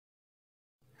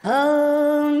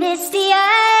Oh, misty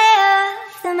eye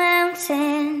of the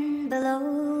mountain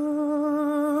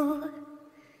below,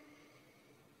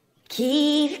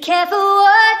 keep careful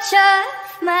watch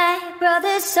of my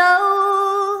brother's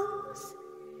souls.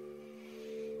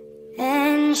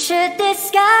 And should the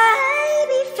sky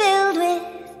be filled with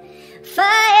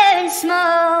fire and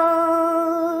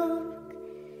smoke,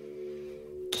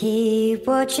 keep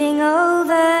watching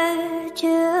over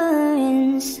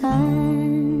during suns.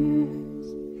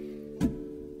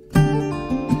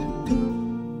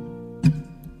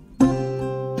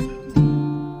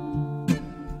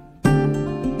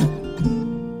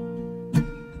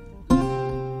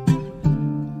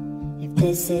 If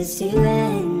this is to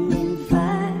end in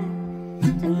fire,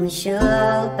 then we shall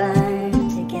all burn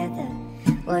together.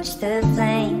 Watch the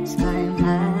flames climb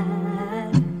high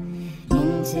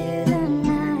into the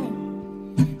night,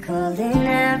 calling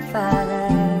out, Father,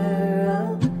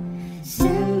 oh,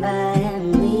 stand by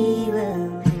and we will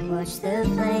watch the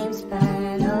flames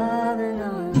burn over and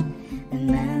on the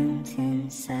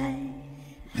mountainside.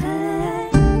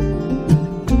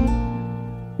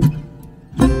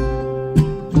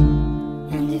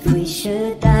 And if we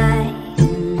should die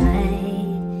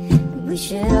tonight, we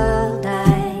should all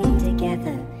die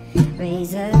together.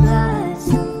 Raise a glass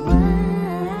of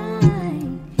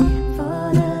wine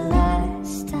for the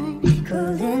last time,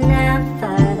 calling out,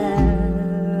 Father,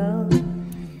 oh,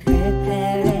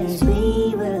 prepare as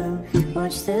we will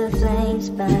watch the flames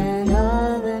burn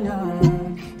over and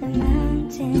on the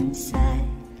mountainside.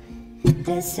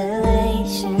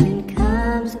 Desolation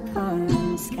comes upon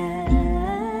the sky.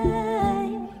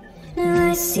 Now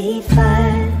I see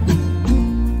fire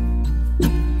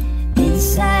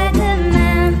inside the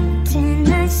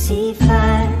mountain. I see fire.